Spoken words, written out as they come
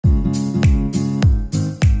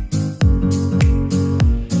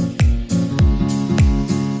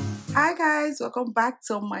guys, welcome back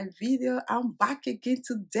to my video. I'm back again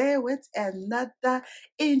today with another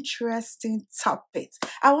interesting topic.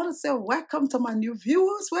 I want to say welcome to my new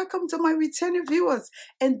viewers, welcome to my returning viewers,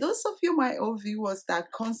 and those of you my old viewers that are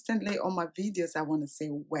constantly on my videos, I want to say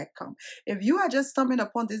welcome. If you are just stumbling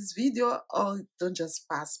upon this video, don't just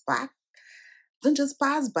pass by,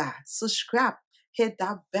 subscribe, hit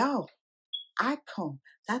that bell icon.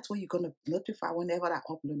 That's where you're going to notify whenever I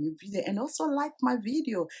upload a new video, and also like my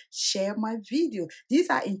video, share my video. These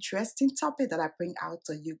are interesting topics that I bring out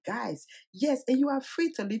to you guys. Yes, and you are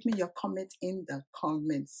free to leave me your comment in the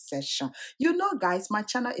comment section. You know guys, my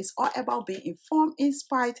channel is all about being informed,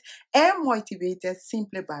 inspired, and motivated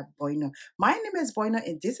simply by Boino. My name is Boino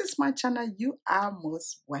and this is my channel. You are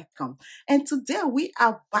most welcome. And today we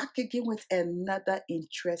are back again with another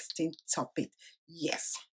interesting topic.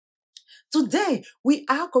 Yes. Today, we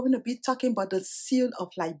are going to be talking about the seal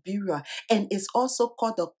of Liberia, and it's also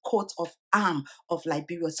called the coat of arms of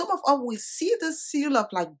Liberia. Some of us will see the seal of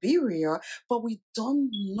Liberia, but we don't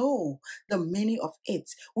know the meaning of it.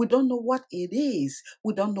 We don't know what it is.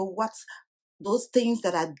 We don't know what those things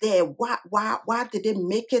that are there. Why did they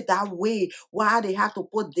make it that way? Why they have to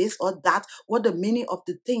put this or that? What the meaning of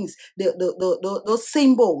the things, those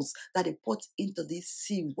symbols that they put into this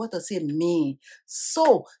seal? What does it mean?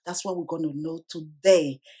 So that's what we're going to know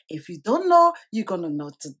today. If you don't know, you're going to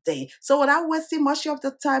know today. So without wasting much of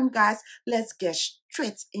the time, guys, let's get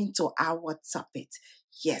straight into our topic.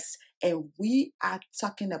 Yes, and we are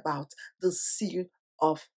talking about the seal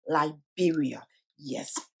of Liberia.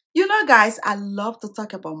 Yes. You know, guys, I love to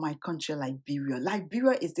talk about my country, Liberia.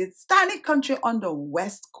 Liberia is the tiny country on the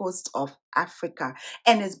west coast of Africa,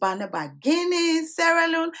 and it's bounded by Guinea, Sierra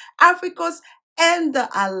Leone, Ivory Coast, and the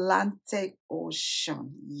Atlantic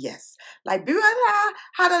Ocean. Yes, Liberia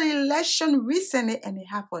had an election recently, and they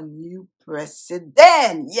have a new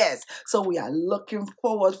president. Yes, so we are looking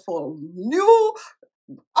forward for new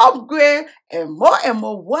upgrade and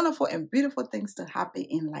more wonderful and beautiful things to happen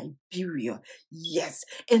in Liberia. Yes,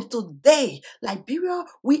 and today, Liberia,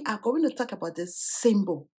 we are going to talk about the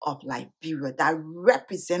symbol of Liberia that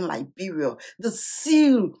represent Liberia, the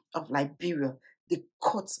seal of Liberia, the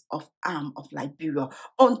coat of arms of Liberia.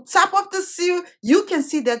 On top of the seal, you can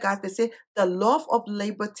see there, guys, they say the love of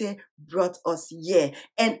liberty brought us here,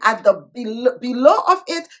 and at the below of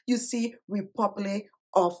it, you see Republic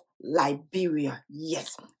of Liberia.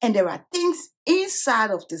 Yes, and there are things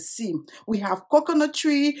inside of the sea. We have coconut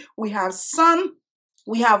tree, we have sun,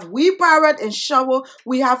 we have wheelbarrow and shovel,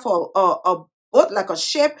 we have a boat like a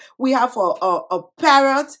ship, we have a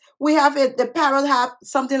parrot, we have the parrot have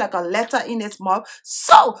something like a letter in its mouth.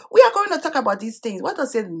 So we are going to talk about these things. What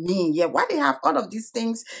does it mean? Yeah, why they have all of these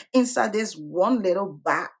things inside this one little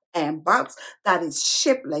bag and box that is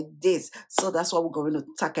shaped like this? So that's what we're going to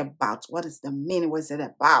talk about. What is the meaning? What is it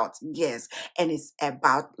about? Yes, and it's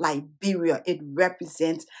about Liberia. It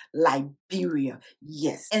represents Liberia.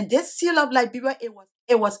 Yes, and this seal of Liberia,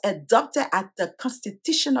 it was adopted at the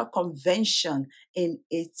Constitutional Convention in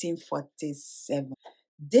 1847.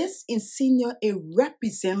 This insignia, it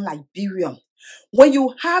represents Liberia. When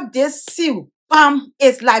you have this seal, bam,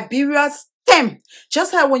 it's Liberia's stem.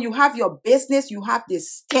 Just like when you have your business, you have the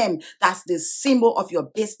stem. That's the symbol of your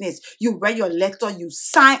business. You write your letter, you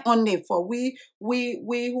sign on it. For we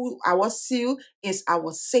who our seal is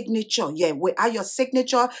our signature. Yeah, without your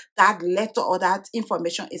signature, that letter or that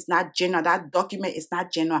information is not general. That document is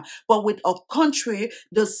not general. But with a country,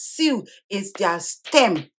 the seal is their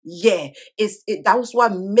stem. Yeah, that was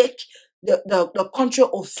what make the country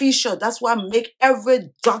official. That's what make every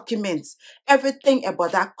document, everything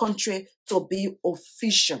about that country to be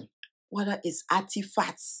official. Whether it's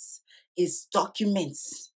artifacts, it's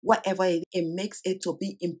documents, whatever it makes it to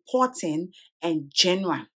be important and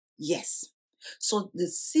genuine. Yes. So the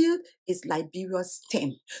seal is Liberia's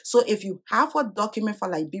stem. So if you have a document for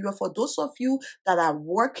Liberia, for those of you that are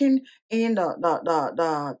working in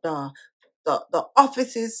the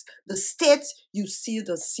offices, the states, you see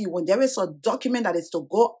the seal. When there is a document that is to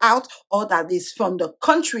go out or that is from the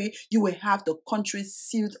country, you will have the country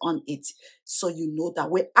sealed on it. So you know that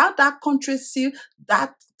without that country seal,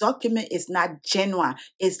 that document is not genuine.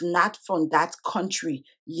 It's not from that country.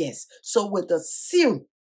 Yes. So with the seal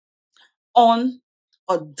on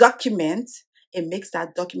a document, it makes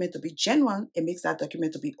that document to be genuine. It makes that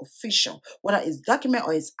document to be official. Whether it's document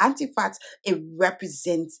or it's artifacts, it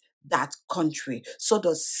represents that country. So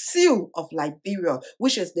the seal of Liberia,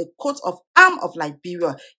 which is the coat of arms of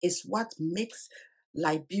Liberia, is what makes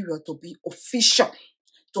Liberia to be official,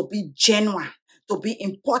 to be genuine, to be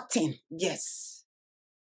important. Yes.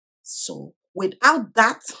 So without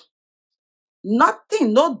that,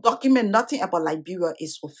 Nothing, no document, nothing about Liberia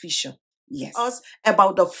is official. Yes. Us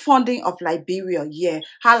about the funding of Liberia, yeah.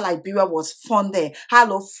 How Liberia was funded, how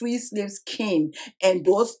the free slaves came, and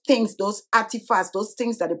those things, those artifacts, those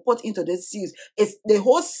things that they put into the seals. It's the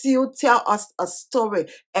whole seal tell us a story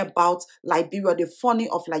about Liberia, the funding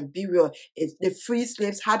of Liberia, it's the free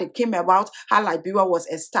slaves, how they came about, how Liberia was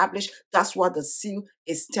established. That's what the seal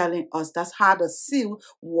is telling us. That's how the seal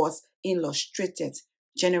was illustrated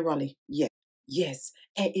generally. Yeah. Yes,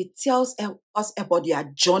 and it tells us about their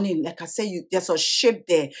journey. Like I said, there's a ship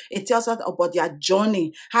there. It tells us about their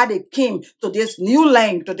journey, how they came to this new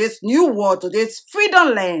land, to this new world, to this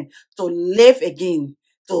freedom land, to live again,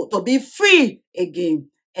 to be free again,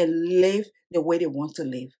 and live the way they want to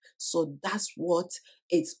live. So that's what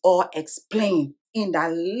it's all explained in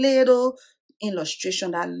that little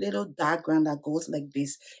illustration, that little diagram that goes like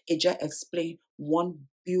this. It just explains one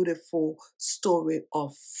beautiful story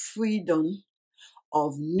of freedom,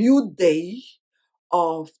 of new day,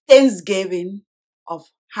 of thanksgiving, of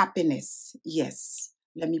happiness. Yes,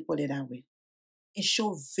 let me put it that way. It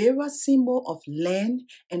shows various symbol of land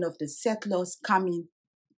and of the settlers coming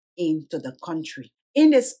into the country.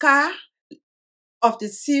 In the sky of the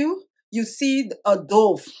seal, you see a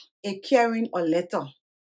dove, carrying a letter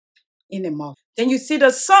in the mouth. Then you see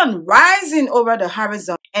the sun rising over the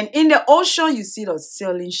horizon. And in the ocean, you see the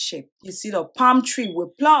sailing ship. You see the palm tree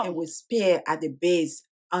with plow and with spear at the base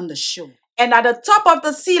on the shore. And at the top of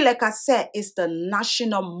the sea, like I said, is the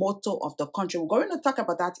national motto of the country. We're going to talk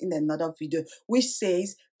about that in another video, which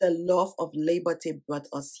says, the love of liberty brought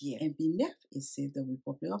us here. And beneath it says the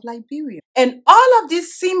Republic of Liberia. And all of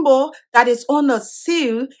this symbol that is on the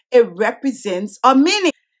seal, it represents a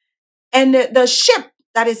meaning. And the ship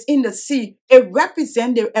that is in the sea, it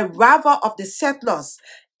represents the arrival of the settlers.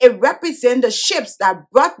 It represents the ships that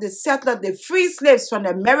brought the settlers, the free slaves from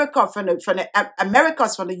America, from the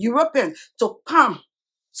Americas, from the Europeans to come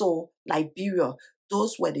to Liberia.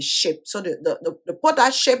 Those were the ships. So they put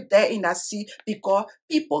that ship there in that sea because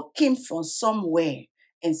people came from somewhere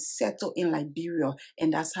and settled in Liberia.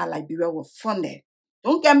 And that's how Liberia was funded.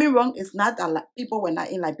 Don't get me wrong, it's not that people were not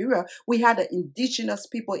in Liberia. We had the indigenous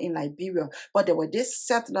people in Liberia, but there were these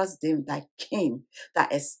settlers then that came,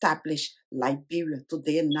 that established Liberia.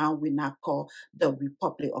 Today, now we now call the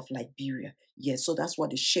Republic of Liberia. Yes, so that's what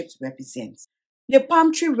the ships represent. The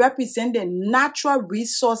palm tree represents the natural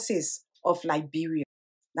resources of Liberia.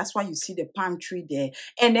 That's why you see the palm tree there.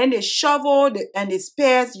 And then the shovel and the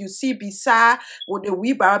spears you see beside, with the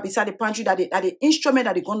wheelbarrow beside the palm tree, that the instrument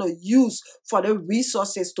that they're going to use for the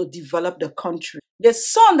resources to develop the country. The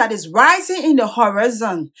sun that is rising in the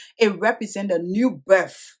horizon, it represents the new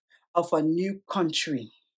birth of a new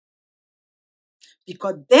country.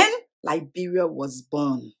 Because then Liberia was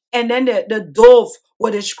born. And then the dove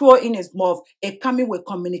with the scroll in his mouth, it coming with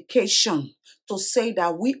communication to say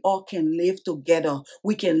that we all can live together.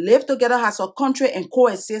 We can live together as a country and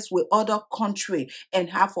coexist with other countries and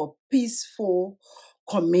have a peaceful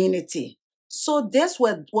community. So this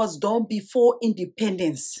was done before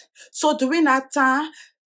independence. So during that time,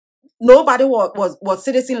 nobody was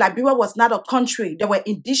citizen. Liberia was not a country. There were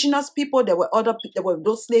indigenous people. There were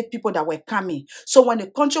those slave people that were coming. So when the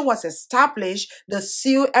country was established, the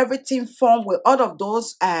seal, everything formed with all of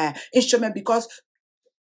those instruments, because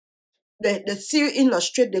the seal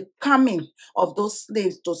illustrate the coming of those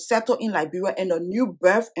slaves to settle in Liberia and a new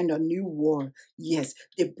birth and a new world. Yes,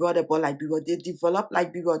 they brought about Liberia. They developed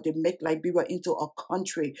Liberia. They make Liberia into a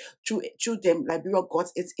country. Through them, Liberia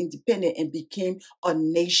got its independence and became a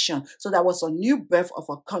nation. So that was a new birth of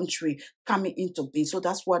a country coming into being. So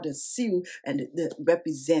that's what the seal and the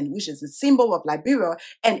represent, which is the symbol of Liberia,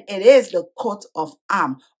 and it is the coat of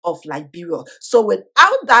arms of Liberia. So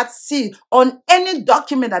without that seal on any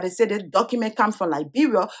document that they say the document comes from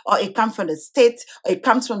Liberia, or it comes from the state, or it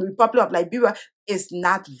comes from the Republic of Liberia, is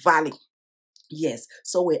not valid. Yes.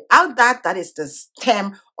 So without that, that is the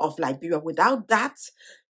stem of Liberia. Without that,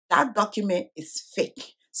 that document is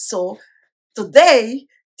fake. So today,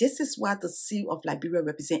 this is what the seal of Liberia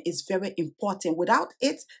represents. It's very important. Without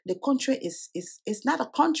it, the country is not a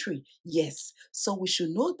country. Yes. So we should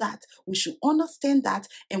know that. We should understand that.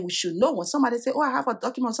 And we should know when somebody say, oh, I have a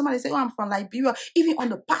document. Somebody say, oh, I'm from Liberia. Even on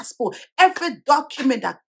the passport, every document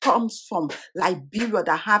that comes from Liberia,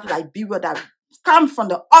 that have Liberia, that come from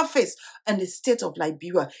the office and the state of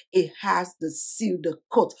Liberia, it has the seal, the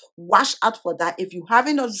coat. Watch out for that. If you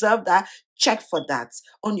haven't observed that, check for that.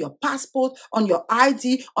 On your passport, on your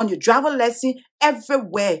ID, on your driver license,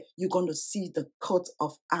 everywhere you're going to see the coat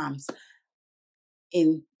of arms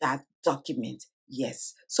in that document.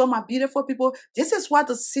 Yes. So my beautiful people, this is what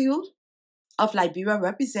the seal of Liberia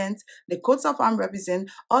represent, the coats of arms represent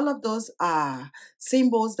all of those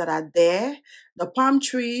symbols that are there. The palm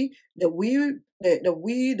tree, the wheel,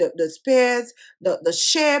 the spears, the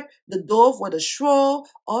sheep, the dove or the shroud,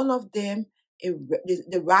 all of them,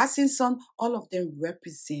 the rising sun, all of them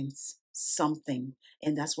represents something.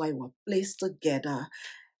 And that's why we're placed together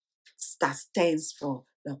that stands for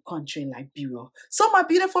the country Liberia. So my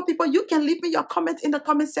beautiful people, you can leave me your comment in the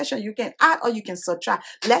comment section. You can add or you can subtract.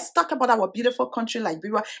 Let's talk about our beautiful country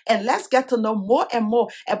Liberia, and let's get to know more and more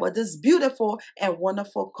about this beautiful and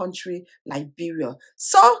wonderful country Liberia.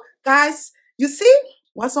 So guys, you see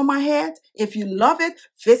what's on my head? If you love it,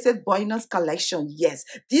 visit Boyna's collection. Yes,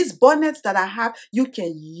 these bonnets that I have, you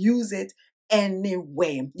can use it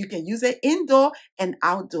anywhere. You can use it indoor and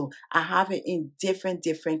outdoor. I have it in different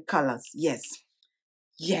colors. Yes.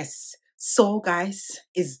 Yes. So guys,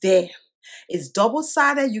 it's there. It's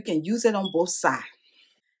double-sided. You can use it on both sides.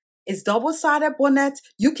 It's double-sided bonnet.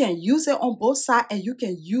 You can use it on both sides, and you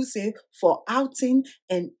can use it for outing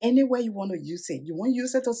and anywhere you want to use it. You want to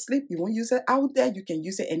use it to sleep, you want to use it out there, you can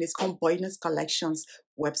use it, and it's on Boyness Collections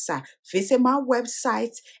website. Visit my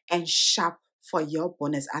website and shop for your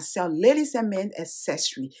bonnets. I sell ladies and men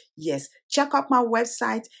accessory. Yes, check out my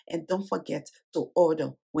website and don't forget to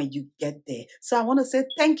order when you get there. So I want to say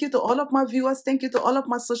thank you to all of my viewers. Thank you to all of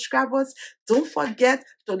my subscribers. Don't forget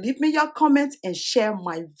to leave me your comments and share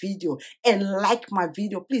my video and like my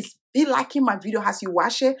video. Please be liking my video as you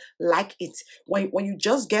watch it. Like it. When you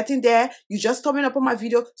just get in there, you just coming up on my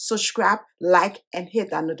video, subscribe, like, and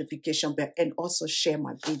hit that notification bell, and also share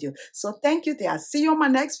my video. So thank you there. I'll see you on my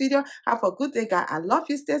next video. Have a good day, guys. I love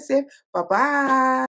you. Stay safe. Bye-bye.